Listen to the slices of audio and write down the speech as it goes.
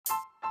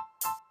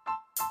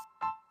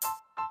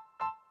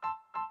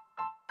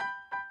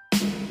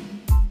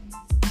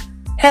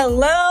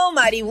Hello,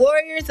 mighty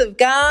warriors of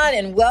God,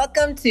 and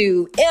welcome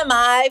to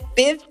MI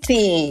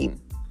 15.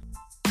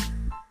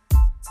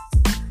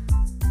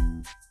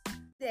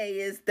 Today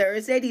is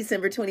Thursday,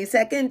 December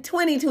 22nd,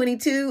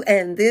 2022,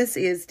 and this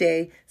is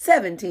day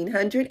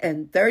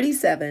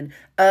 1737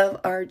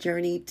 of our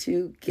journey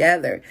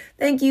together.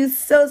 Thank you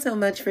so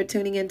much for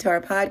tuning into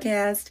our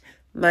podcast.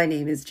 My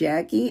name is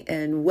Jackie,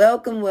 and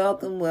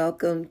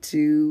welcome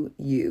to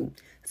you.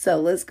 So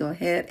let's go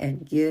ahead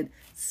and get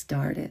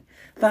started.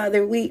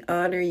 Father, we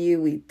honor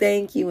you. We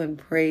thank you and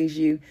praise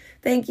you.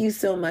 Thank you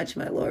so much,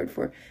 my Lord,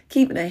 for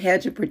keeping a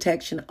hedge of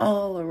protection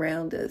all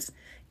around us,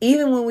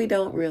 even when we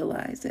don't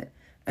realize it.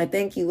 I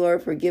thank you,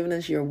 Lord, for giving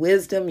us your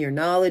wisdom, your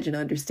knowledge, and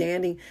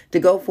understanding to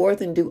go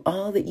forth and do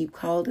all that you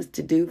called us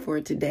to do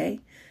for today.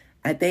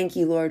 I thank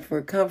you, Lord,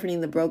 for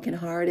comforting the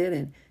brokenhearted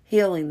and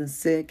healing the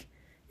sick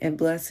and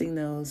blessing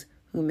those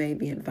who may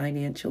be in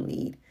financial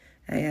need.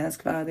 I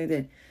ask, Father,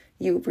 that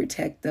you will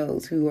protect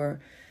those who are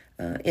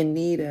in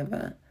need of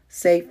a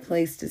safe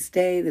place to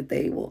stay, that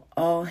they will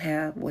all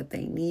have what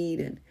they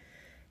need,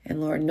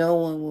 and Lord, no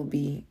one will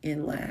be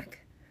in lack.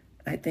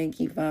 I thank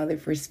you, Father,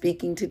 for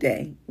speaking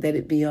today, that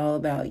it be all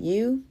about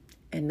you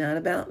and not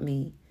about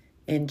me.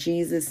 In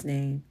Jesus'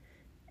 name,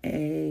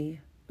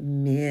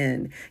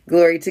 amen.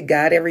 Glory to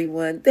God,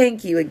 everyone.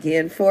 Thank you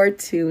again for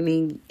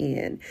tuning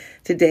in.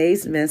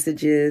 Today's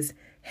message is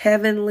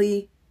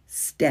heavenly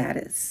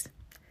status.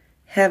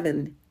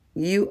 Heaven,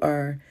 you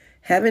are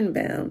heaven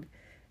bound.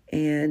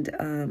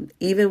 And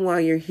even while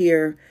you're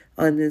here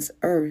on this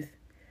earth,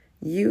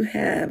 you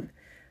have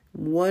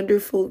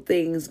wonderful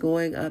things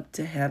going up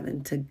to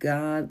heaven, to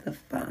God the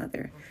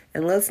Father.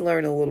 And let's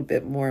learn a little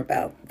bit more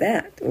about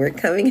that. We're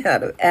coming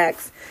out of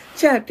Acts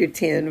chapter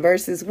 10,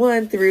 verses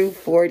 1 through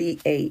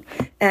 48.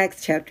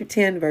 Acts chapter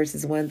 10,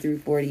 verses 1 through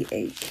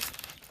 48.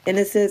 And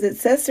it says,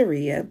 at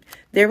Caesarea,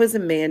 there was a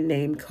man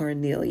named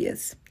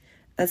Cornelius,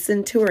 a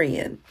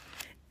centurion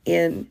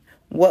in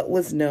what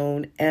was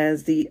known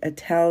as the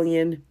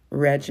Italian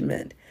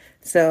regiment.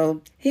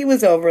 So he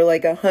was over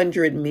like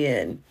 100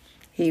 men.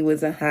 He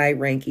was a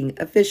high-ranking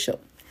official.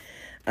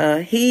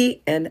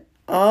 He and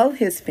all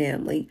his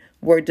family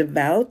were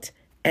devout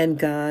and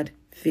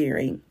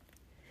God-fearing.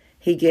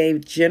 He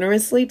gave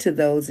generously to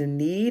those in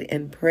need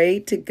and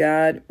prayed to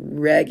God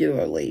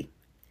regularly.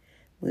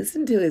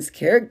 Listen to his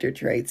character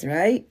traits,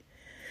 right?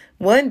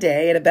 One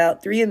day at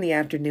about 3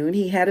 p.m,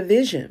 he had a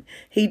vision.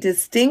 He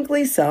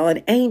distinctly saw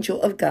an angel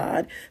of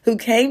God who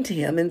came to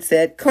him and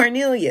said,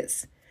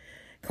 Cornelius.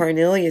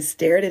 Cornelius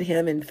stared at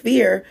him in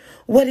fear.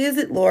 What is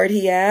it, Lord?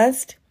 He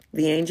asked.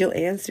 The angel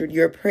answered,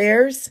 your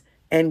prayers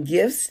and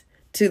gifts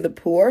to the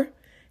poor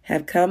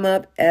have come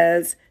up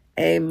as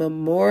a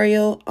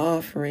memorial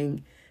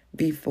offering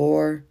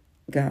before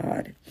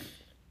God.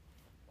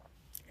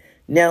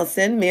 Now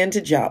send men to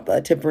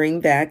Joppa to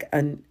bring back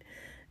a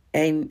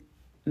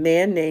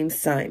man named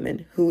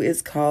Simon, who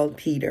is called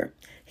Peter.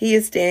 He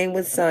is staying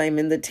with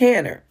Simon the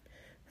tanner,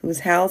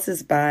 whose house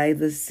is by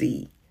the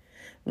sea.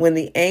 When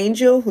the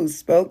angel who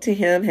spoke to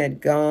him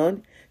had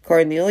gone,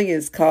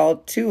 Cornelius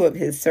called 2 of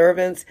his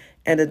servants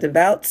and a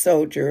devout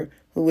soldier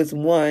who was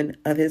one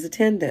of his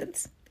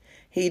attendants.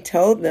 He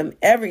told them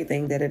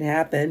everything that had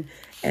happened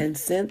and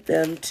sent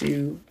them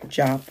to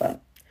Joppa.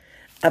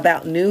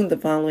 About noon the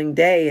following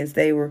day, as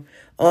they were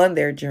on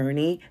their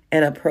journey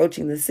and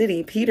approaching the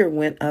city, Peter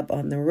went up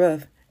on the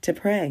roof to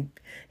pray.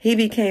 He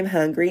became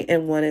hungry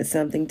and wanted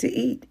something to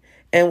eat.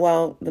 And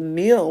while the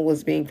meal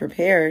was being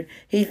prepared,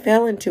 he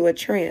fell into a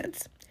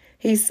trance.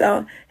 He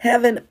saw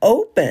heaven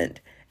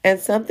opened and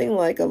something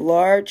like a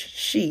large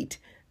sheet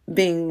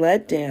being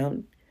let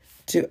down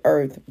to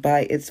earth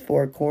by its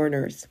 4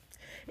 corners.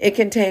 It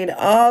contained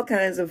all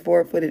kinds of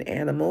 4-footed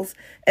animals,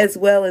 as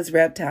well as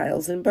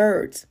reptiles and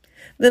birds.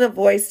 Then a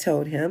voice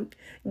told him,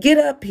 get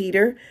up,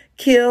 Peter,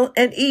 kill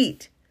and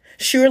eat.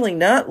 Surely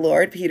not,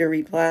 Lord, Peter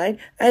replied.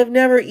 I have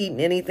never eaten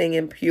anything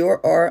impure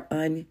or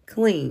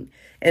unclean.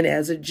 And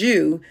as a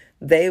Jew,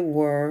 they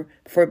were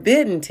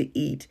forbidden to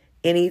eat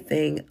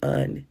anything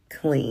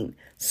unclean.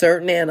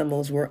 Certain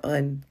animals were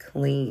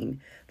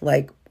unclean.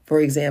 Like, for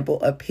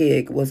example, a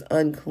pig was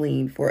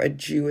unclean for a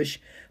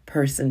Jewish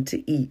person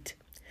to eat.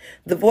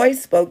 The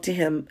voice spoke to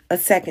him a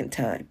second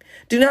time.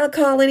 Do not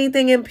call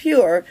anything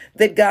impure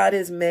that God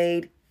has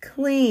made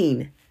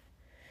clean.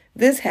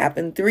 This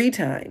happened 3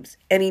 times,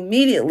 and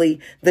immediately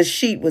the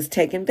sheet was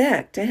taken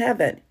back to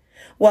heaven.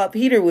 While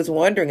Peter was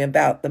wondering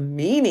about the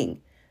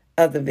meaning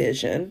of the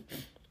vision,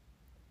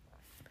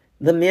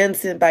 the men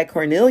sent by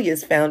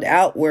Cornelius found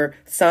out where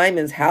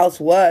Simon's house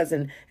was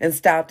and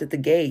stopped at the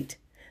gate.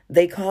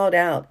 They called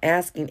out,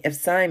 asking if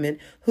Simon,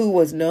 who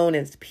was known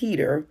as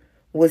Peter,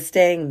 was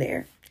staying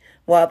there.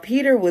 While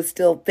Peter was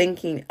still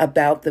thinking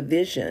about the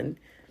vision,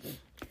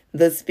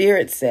 the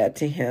Spirit said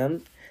to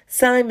him,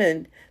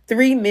 Simon,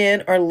 3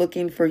 men are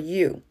looking for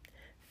you.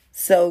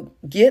 So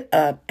get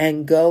up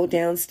and go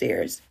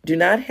downstairs. Do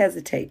not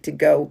hesitate to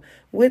go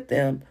with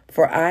them,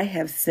 for I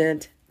have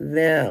sent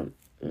them.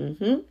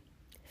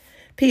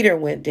 Peter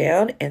went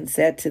down and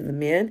said to the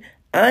men,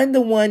 I'm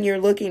the one you're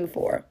looking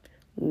for.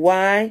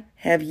 Why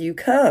have you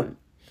come?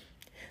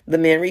 The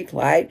men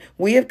replied,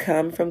 "We have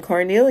come from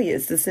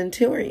Cornelius, the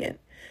centurion,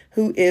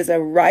 who is a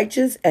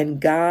righteous and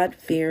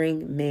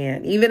God-fearing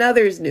man." Even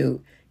others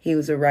knew he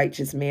was a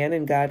righteous man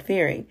and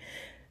God-fearing,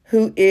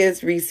 who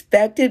is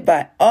respected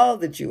by all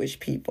the Jewish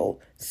people.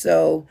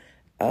 So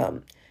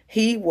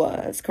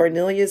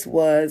Cornelius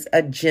was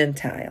a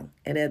Gentile.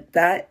 And at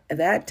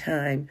that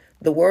time,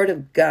 the word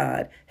of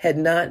God had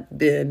not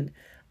been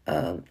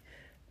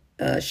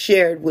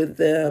shared with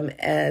them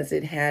as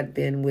it had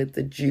been with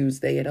the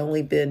Jews. They had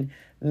only been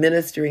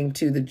ministering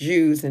to the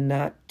Jews and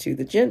not to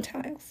the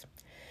Gentiles.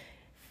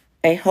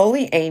 A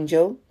holy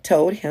angel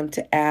told him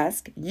to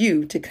ask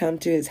you to come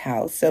to his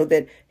house so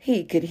that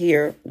he could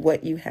hear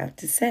what you have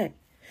to say.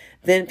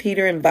 Then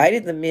Peter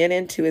invited the men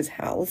into the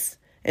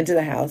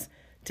house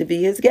to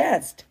be his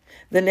guest.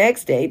 The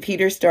next day,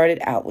 Peter started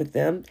out with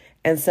them,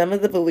 and some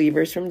of the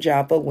believers from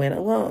Joppa went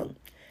along.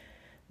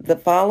 The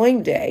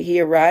following day,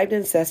 he arrived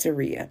in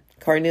Caesarea.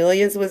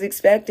 Cornelius was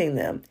expecting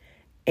them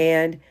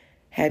and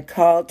had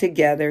called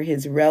together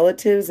his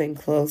relatives and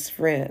close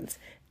friends.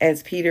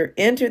 As Peter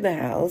entered the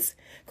house,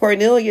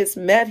 Cornelius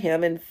met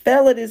him and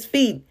fell at his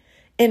feet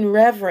in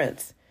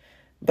reverence.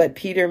 But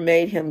Peter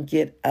made him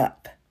get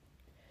up.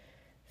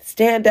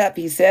 "Stand up,"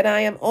 he said.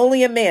 "I am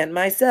only a man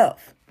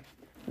myself."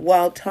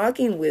 While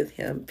talking with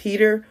him,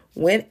 Peter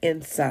went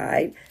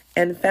inside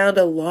and found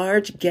a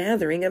large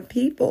gathering of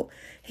people.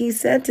 He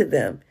said to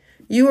them,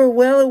 "You are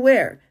well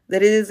aware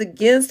that it is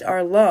against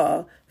our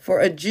law for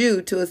a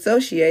Jew to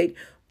associate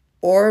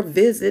or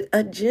visit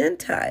a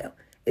Gentile."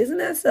 Isn't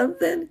that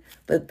something?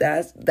 But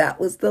that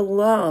was the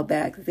law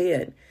back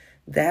then.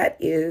 That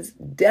is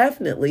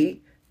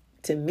definitely,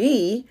 to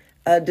me,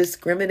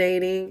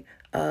 discriminating,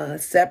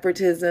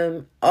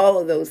 separatism, all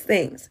of those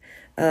things.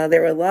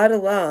 There were a lot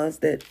of laws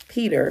that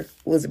Peter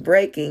was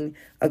breaking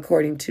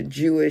according to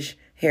Jewish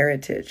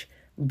heritage.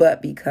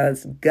 But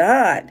because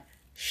God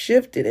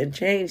shifted and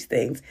changed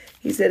things,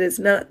 he said it's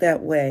not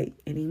that way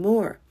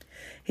anymore.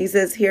 He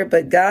says here,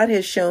 "But God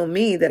has shown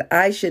me that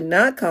I should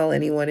not call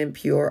anyone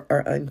impure or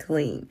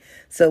unclean.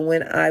 So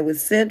when I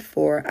was sent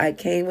for, I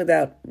came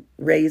without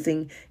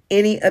raising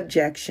any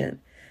objection.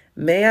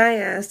 May I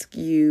ask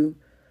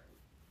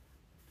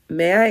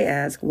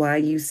why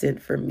you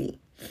sent for me?"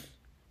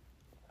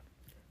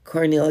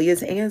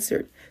 Cornelius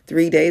answered,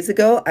 3 days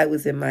ago, I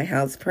was in my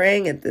house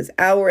praying at this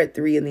hour at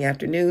 3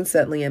 p.m.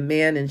 Suddenly a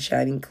man in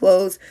shining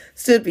clothes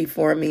stood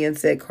before me and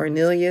said,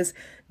 "Cornelius,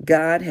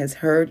 God has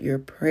heard your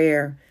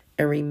prayer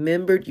and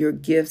remembered your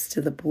gifts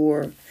to the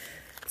poor.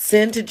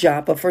 Send to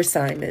Joppa for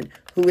Simon,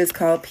 who is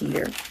called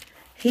Peter.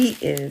 He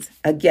is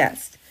a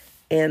guest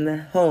in the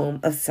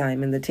home of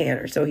Simon the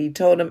tanner." So he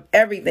told him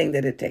everything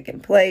that had taken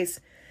place.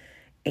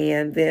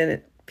 And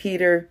then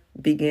Peter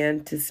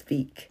began to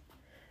speak.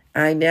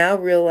 "I now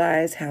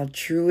realize how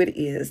true it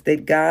is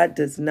that God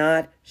does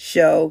not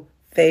show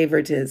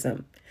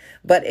favoritism,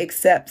 but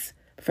accepts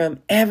from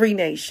every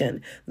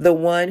nation the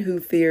one who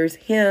fears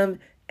him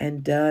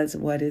and does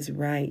what is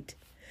right.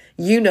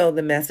 You know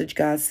the message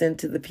God sent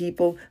to the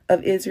people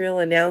of Israel,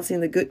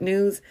 announcing the good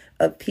news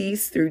of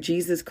peace through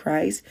Jesus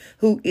Christ,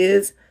 who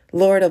is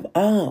Lord of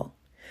all.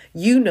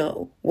 You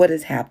know what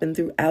has happened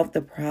throughout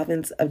the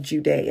province of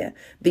Judea,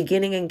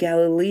 beginning in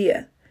Galilee,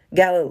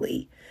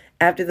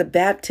 after the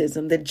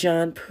baptism that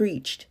John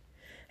preached,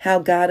 how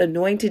God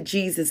anointed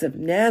Jesus of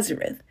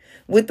Nazareth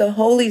with the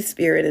Holy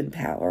Spirit and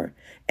power,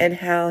 and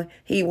how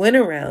he went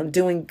around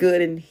doing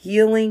good and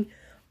healing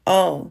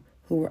all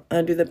who were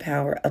under the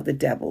power of the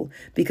devil,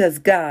 because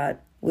God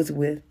was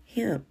with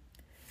him.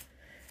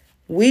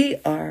 We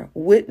are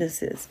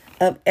witnesses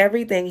of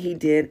everything he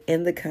did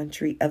in the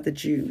country of the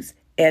Jews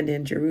and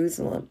in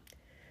Jerusalem."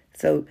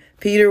 So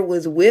Peter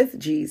was with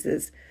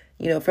Jesus,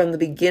 from the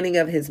beginning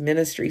of his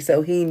ministry.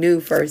 So he knew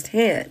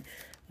firsthand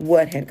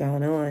what had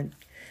gone on.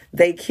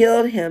 "They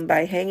killed him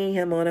by hanging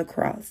him on a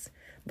cross.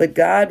 But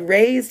God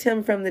raised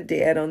him from the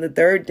dead on the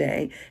third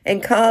day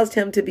and caused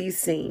him to be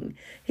seen.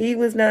 He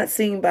was not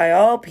seen by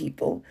all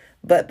people,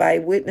 but by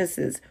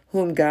witnesses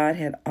whom God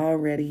had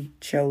already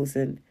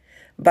chosen,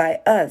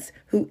 by us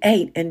who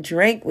ate and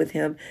drank with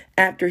him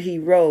after he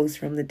rose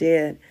from the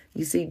dead."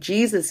 You see,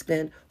 Jesus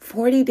spent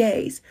 40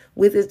 days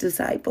with his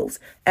disciples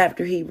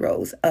after he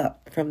rose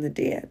up from the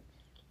dead.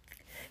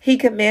 "He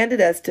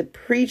commanded us to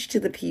preach to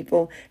the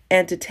people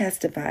and to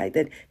testify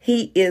that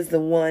he is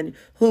the one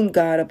whom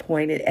God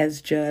appointed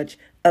as judge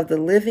of the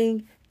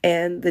living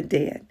and the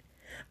dead.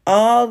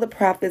 All the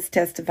prophets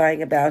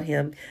testifying about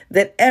him,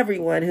 that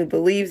everyone who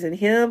believes in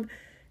him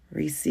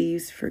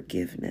receives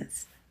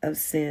forgiveness of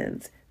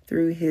sins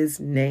through his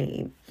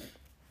name."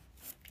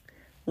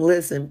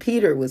 Listen,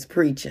 Peter was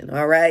preaching,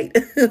 all right?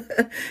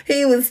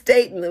 He was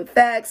stating the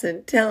facts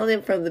and telling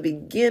him from the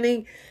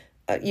beginning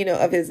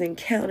of his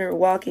encounter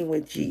walking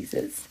with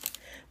Jesus.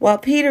 While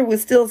Peter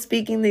was still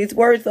speaking these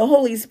words, the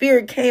Holy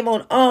Spirit came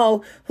on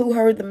all who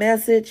heard the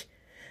message.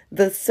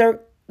 The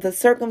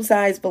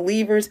circumcised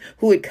believers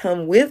who had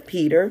come with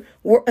Peter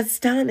were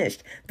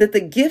astonished that the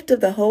gift of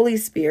the Holy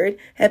Spirit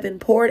had been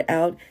poured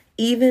out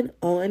even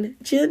on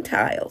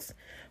Gentiles.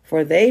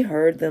 for they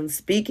heard them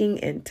speaking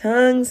in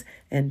tongues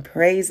and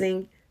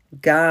praising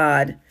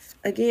God.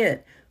 Again,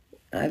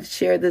 I've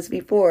shared this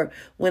before.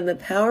 When the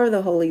power of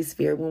the Holy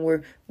Spirit, when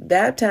we're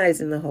baptized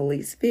in the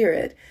Holy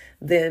Spirit,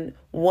 then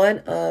one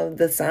of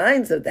the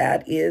signs of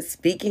that is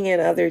speaking in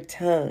other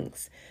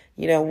tongues.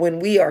 When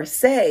we are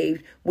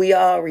saved, we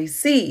all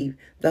receive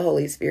the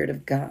Holy Spirit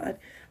of God.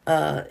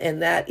 And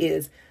that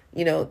is,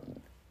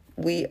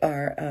 we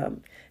are,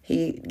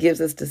 he gives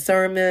us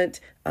discernment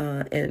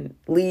and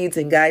leads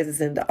and guides us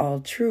into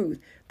all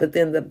truth. But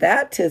then the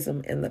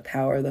baptism in the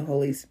power of the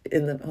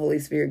Holy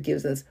Spirit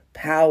gives us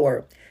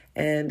power.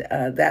 And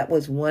that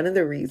was one of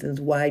the reasons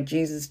why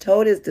Jesus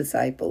told his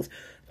disciples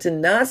to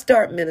not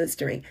start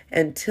ministering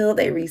until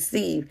they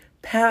receive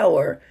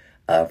power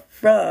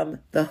from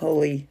the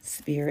Holy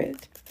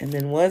Spirit. And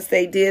then once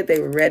they did, they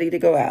were ready to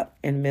go out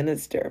and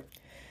minister.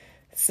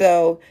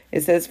 So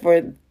it says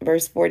for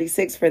verse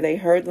 46, for they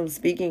heard them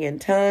speaking in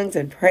tongues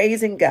and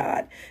praising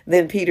God.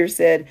 Then Peter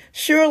said,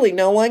 surely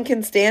no one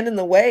can stand in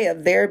the way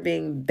of their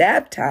being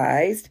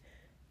baptized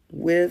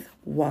with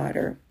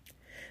water.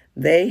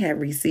 They have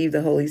received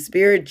the Holy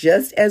Spirit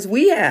just as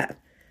we have.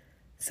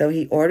 So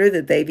he ordered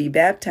that they be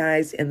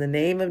baptized in the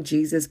name of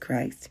Jesus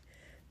Christ.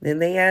 Then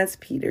they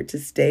asked Peter to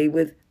stay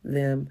with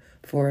them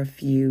for a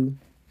few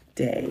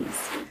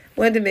days.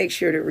 Wanted to make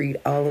sure to read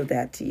all of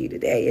that to you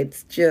today.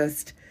 It's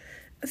just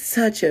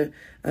such a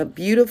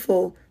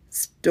beautiful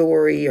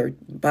story or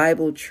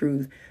Bible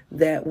truth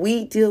that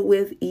we deal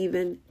with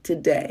even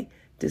today.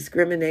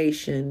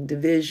 Discrimination,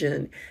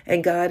 division.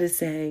 And God is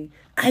saying,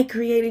 I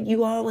created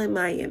you all in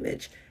my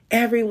image.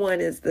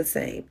 Everyone is the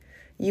same.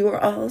 You are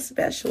all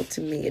special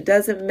to me. It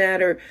doesn't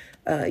matter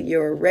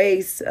your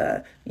race,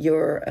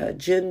 your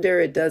gender.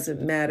 It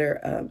doesn't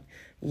matter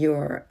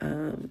your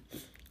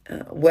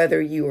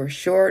whether you are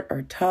short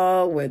or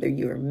tall, whether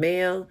you are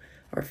male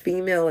or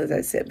female, as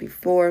I said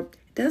before.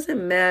 It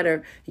doesn't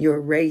matter your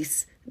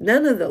race.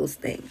 None of those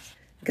things.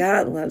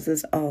 God loves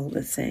us all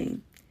the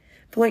same.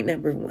 Point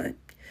number 1.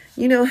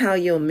 You know how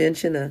you'll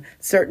mention a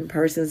certain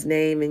person's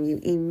name and you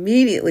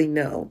immediately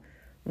know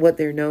what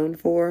they're known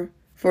for?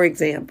 For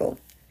example,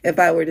 if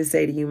I were to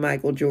say to you,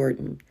 Michael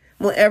Jordan,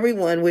 well,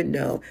 everyone would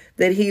know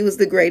that he was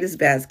the greatest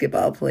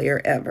basketball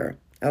player ever.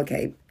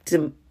 Okay,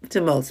 to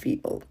most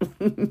people.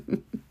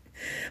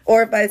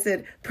 Or if I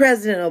said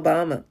President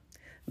Obama,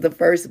 the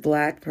first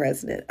black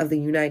president of the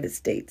United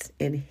States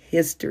in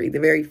history, the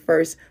very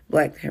first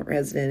black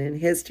president in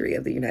history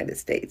of the United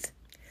States.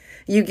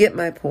 You get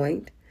my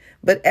point.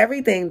 But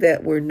everything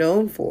that we're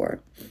known for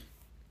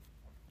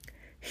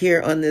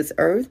here on this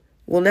earth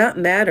will not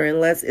matter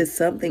unless it's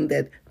something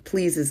that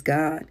pleases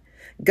God.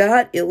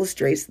 God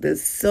illustrates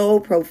this so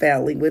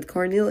profoundly with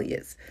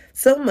Cornelius,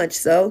 so much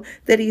so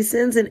that he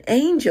sends an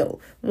angel,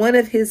 one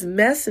of his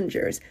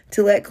messengers,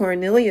 to let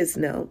Cornelius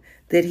know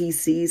that he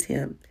sees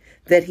him,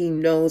 that he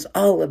knows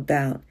all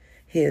about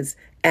his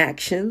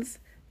actions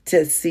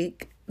to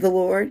seek the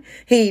Lord.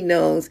 He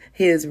knows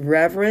his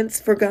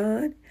reverence for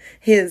God,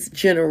 his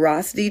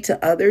generosity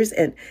to others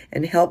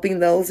and helping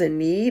those in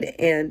need,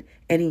 and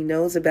he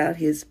knows about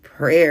his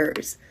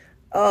prayers.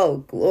 Oh,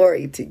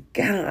 glory to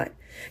God.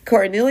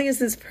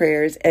 Cornelius's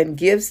prayers and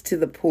gifts to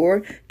the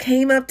poor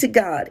came up to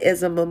God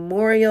as a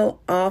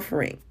memorial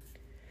offering.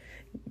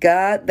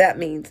 That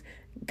means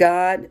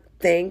God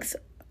thanks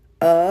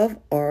of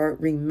or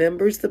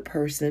remembers the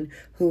person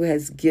who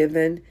has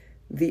given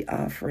the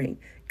offering.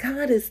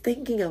 God is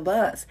thinking of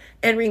us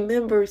and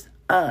remembers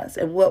us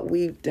and what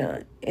we've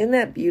done. Isn't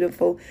that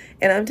beautiful?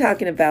 And I'm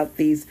talking about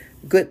these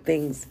good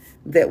things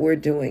that we're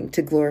doing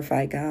to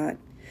glorify God.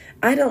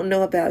 I don't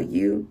know about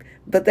you,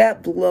 but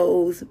that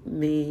blows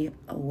me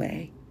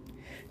away.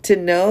 To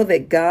know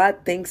that God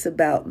thinks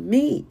about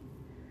me.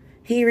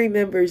 He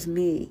remembers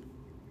me.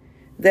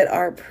 That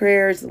our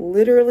prayers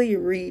literally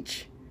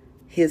reach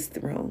his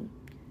throne.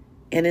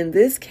 And in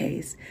this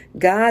case,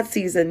 God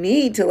sees a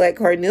need to let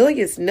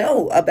Cornelius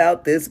know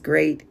about this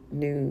great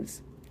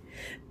news.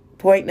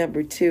 Point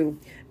number 2,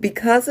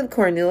 because of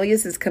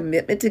Cornelius'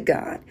 commitment to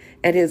God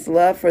and his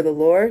love for the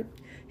Lord,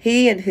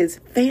 he and his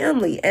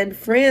family and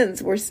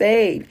friends were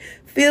saved,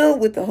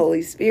 filled with the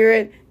Holy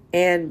Spirit,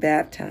 and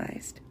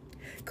baptized.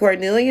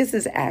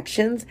 Cornelius'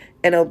 actions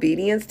and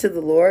obedience to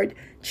the Lord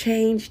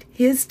changed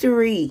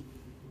history.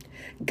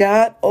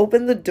 God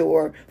opened the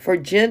door for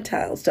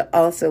Gentiles to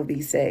also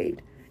be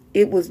saved.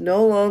 It was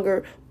no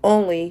longer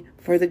only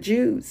for the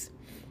Jews.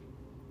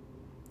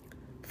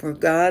 For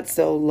God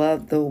so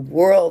loved the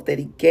world that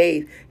he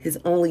gave his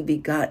only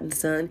begotten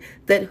Son,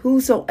 that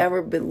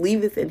whosoever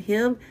believeth in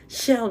him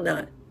shall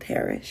not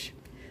perish.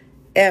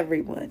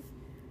 Everyone.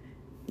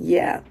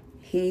 Yeah,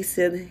 he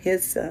sent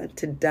his Son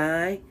to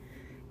die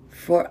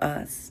for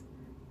us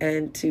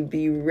and to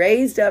be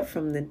raised up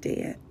from the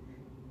dead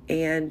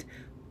and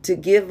to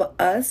give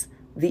us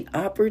the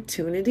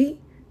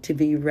opportunity to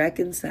be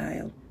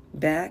reconciled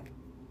back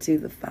to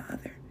the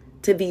Father,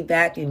 to be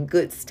back in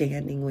good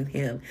standing with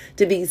him,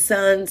 to be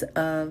sons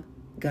of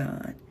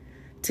God,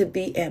 to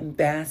be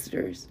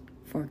ambassadors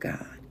for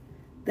God.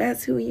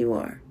 That's who you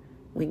are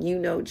when you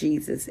know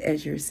Jesus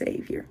as your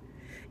Savior.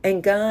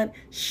 And God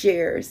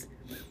shares,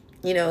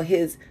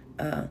 his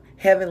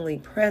heavenly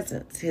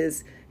presence,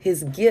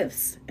 his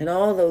gifts and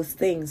all those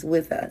things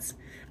with us.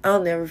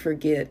 I'll never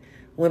forget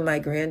when my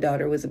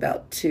granddaughter was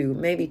about 2,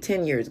 maybe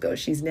 10 years ago.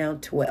 She's now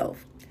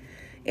 12.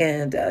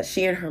 And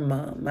she and her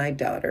mom, my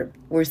daughter,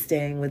 were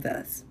staying with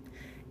us.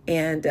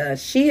 And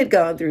she had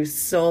gone through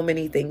so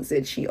many things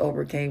that she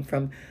overcame,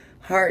 from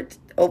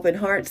open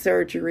heart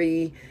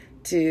surgery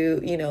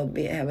to,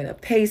 having a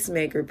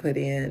pacemaker put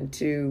in,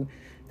 to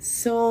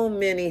so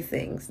many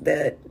things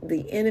that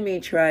the enemy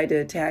tried to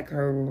attack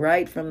her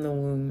right from the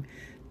womb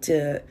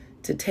to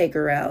take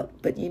her out.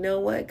 But you know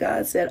what?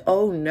 God said,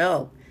 oh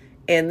no.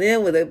 And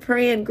then with a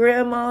praying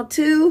grandma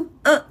too,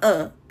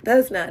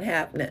 that's not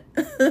happening.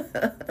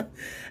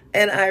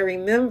 And I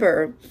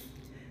remember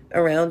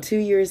around 2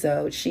 years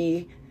old,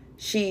 she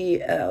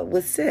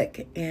was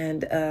sick,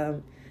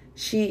 and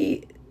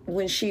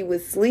when she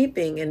was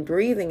sleeping and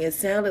breathing, it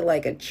sounded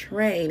like a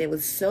train. It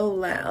was so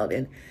loud,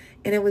 and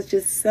it was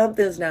just,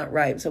 something's not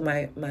right. So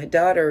my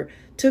daughter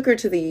took her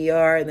to the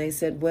ER, and they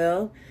said,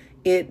 well,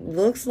 it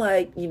looks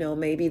like,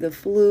 maybe the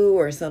flu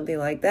or something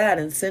like that,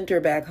 and sent her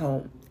back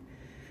home.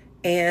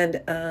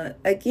 And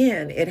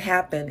again, it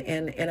happened,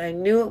 and I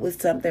knew it was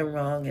something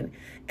wrong,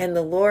 and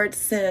the Lord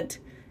sent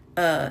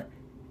a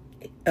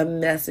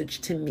message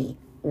to me,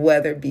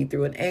 whether it be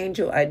through an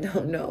angel, I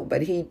don't know,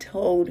 but he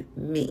told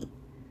me.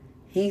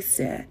 He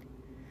said,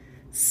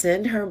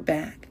 send her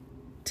back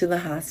to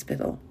the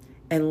hospital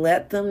and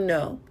let them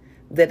know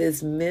that it's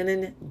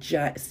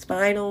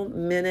spinal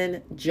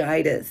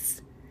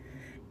meningitis.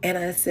 And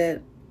I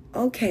said,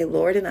 okay,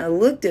 Lord. And I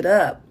looked it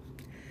up,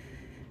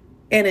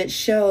 and it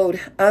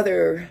showed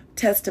other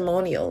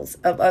testimonials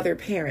of other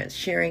parents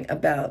sharing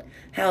about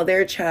how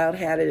their child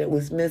had it. It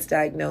was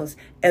misdiagnosed,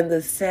 and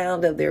the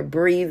sound of their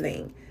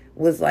breathing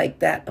was like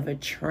that of a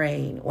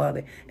train.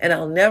 And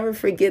I'll never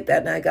forget that.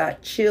 And I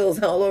got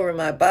chills all over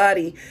my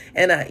body.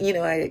 And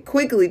I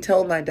quickly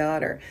told my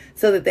daughter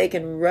so that they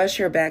can rush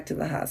her back to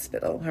the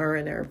hospital, her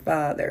and her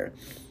father.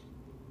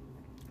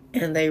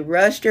 And they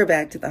rushed her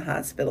back to the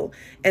hospital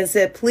and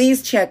said,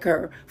 please check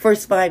her for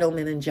spinal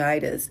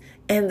meningitis.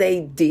 And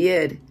they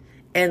did.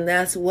 And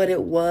that's what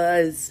it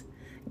was.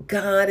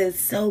 God is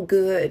so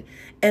good.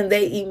 And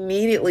they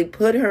immediately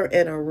put her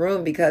in a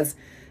room because,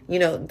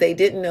 they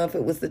didn't know if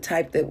it was the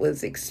type that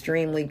was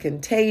extremely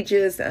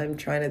contagious. I'm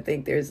trying to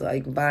think, there's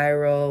like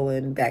viral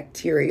and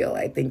bacterial,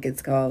 I think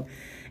it's called.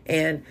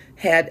 And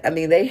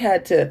they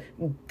had to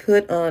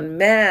put on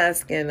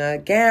mask and a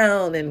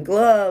gown and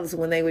gloves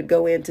when they would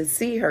go in to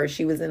see her.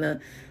 She was in a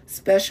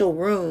special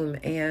room,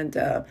 and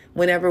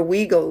whenever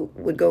we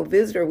would go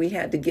visit her, we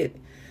had to get,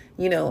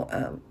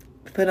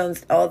 put on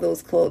all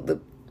those the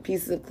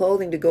pieces of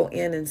clothing to go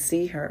in and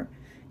see her.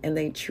 And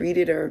they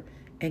treated her,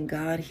 and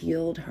God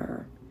healed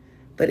her.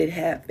 But it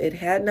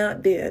had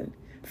not been,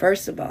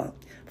 first of all,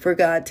 for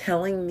God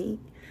telling me,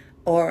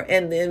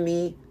 and then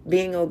me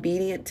being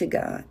obedient to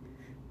God,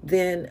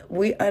 then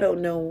I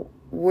don't know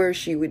where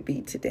she would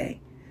be today.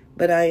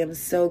 But I am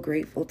so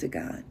grateful to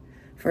God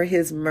for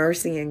his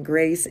mercy and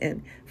grace,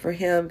 and for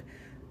him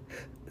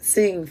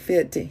seeing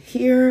fit to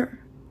hear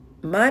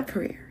my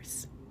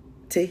prayers,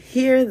 to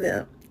hear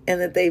them,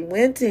 and that they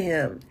went to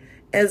him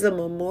as a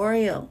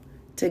memorial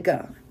to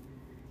God.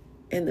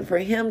 And for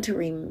him to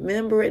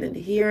remember it and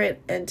hear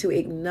it and to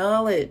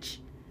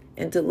acknowledge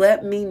and to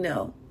let me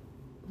know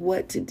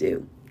what to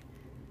do.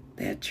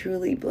 That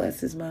truly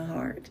blesses my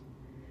heart.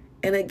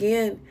 And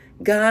again,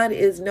 God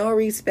is no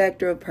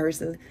respecter of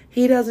persons.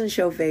 He doesn't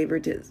show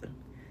favoritism.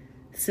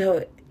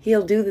 So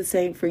he'll do the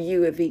same for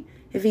you if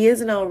he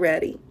isn't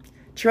already.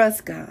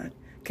 Trust God.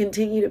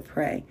 Continue to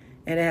pray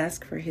and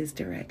ask for his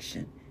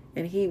direction,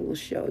 and he will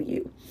show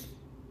you.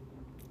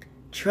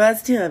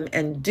 Trust him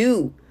and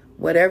do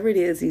whatever it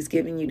is he's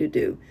giving you to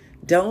do.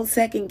 Don't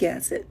second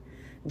guess it.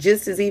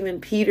 Just as even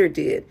Peter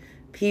did.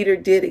 Peter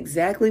did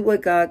exactly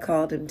what God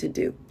called him to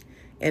do.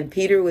 And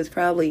Peter was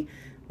probably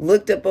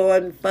looked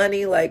upon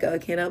funny, like, I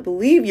cannot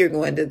believe you're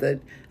going to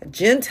the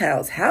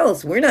Gentiles'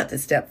 house. We're not to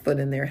step foot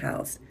in their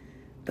house.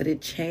 But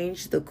it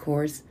changed the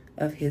course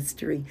of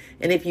history.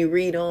 And if you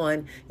read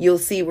on, you'll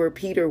see where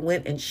Peter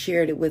went and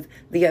shared it with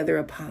the other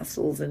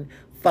apostles and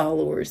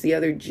followers, the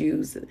other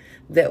Jews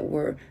that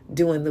were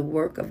doing the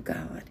work of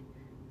God.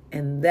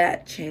 And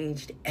that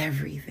changed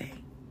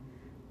everything.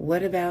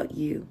 What about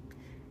you?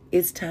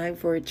 It's time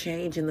for a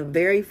change. And the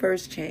very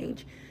first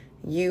change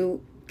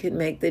you can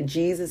make that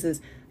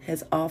Jesus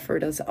has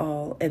offered us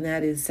all, and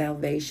that is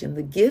salvation,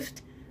 the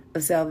gift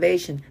of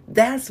salvation.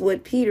 That's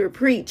what Peter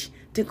preached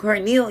to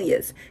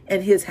Cornelius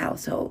and his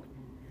household.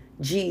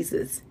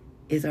 Jesus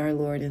is our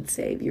Lord and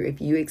Savior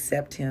if you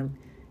accept him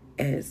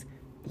as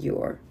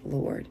your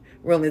Lord.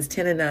 Romans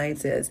 10:9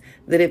 says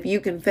that if you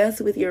confess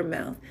with your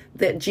mouth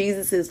that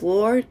Jesus is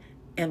Lord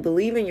and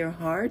believe in your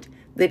heart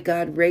that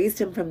God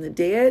raised him from the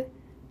dead,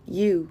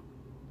 you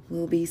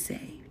will be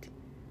saved.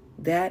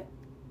 That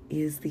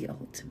is the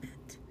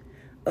ultimate.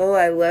 Oh,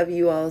 I love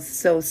you all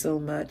so, so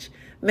much.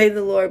 May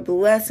the Lord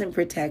bless and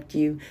protect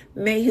you.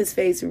 May his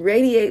face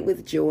radiate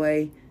with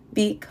joy.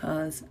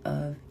 because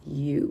of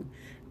you.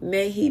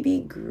 May he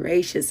be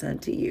gracious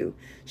unto you,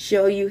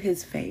 show you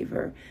his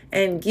favor,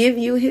 and give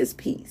you his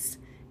peace.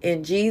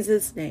 In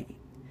Jesus' name,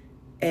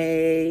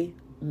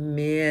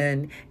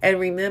 amen. And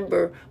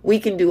remember, we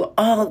can do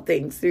all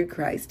things through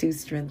Christ who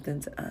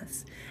strengthens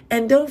us.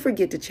 And don't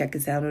forget to check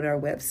us out on our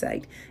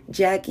website,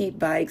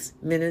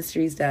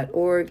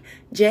 JackieBikesMinistries.org,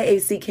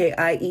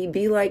 JACKIE,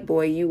 be like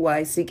boy,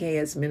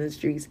 UYCKS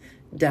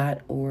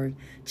Ministries.org.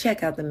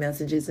 Check out the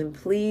messages and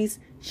please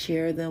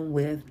share them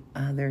with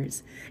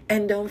others.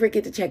 And don't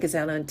forget to check us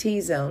out on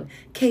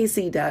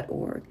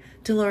tzonekc.org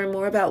to learn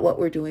more about what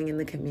we're doing in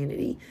the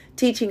community,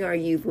 teaching our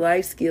youth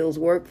life skills,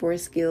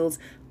 workforce skills,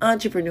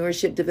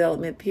 entrepreneurship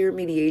development, peer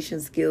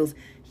mediation skills,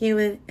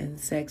 human and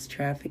sex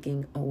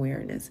trafficking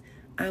awareness.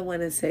 I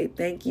want to say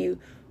thank you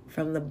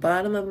from the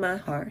bottom of my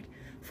heart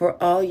for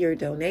all your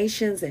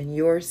donations and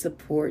your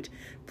support.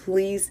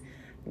 Please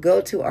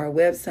go to our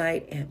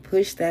website and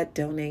push that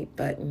donate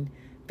button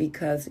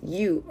because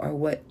you are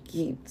what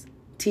keeps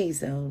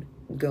T-Zone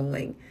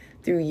going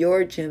through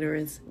your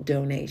generous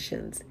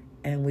donations.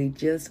 And we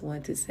just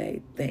want to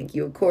say thank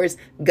you. Of course,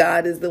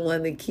 God is the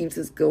one that keeps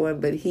us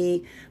going, but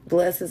he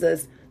blesses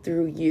us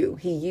through you.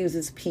 He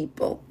uses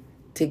people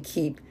to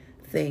keep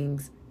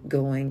things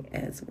going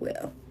as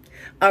well.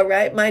 All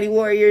right, mighty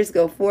warriors,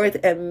 go forth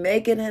and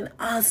make it an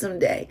awesome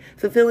day,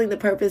 fulfilling the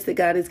purpose that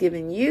God has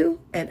given you,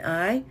 and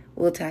I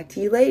will talk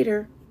to you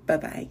later.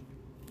 Bye-bye.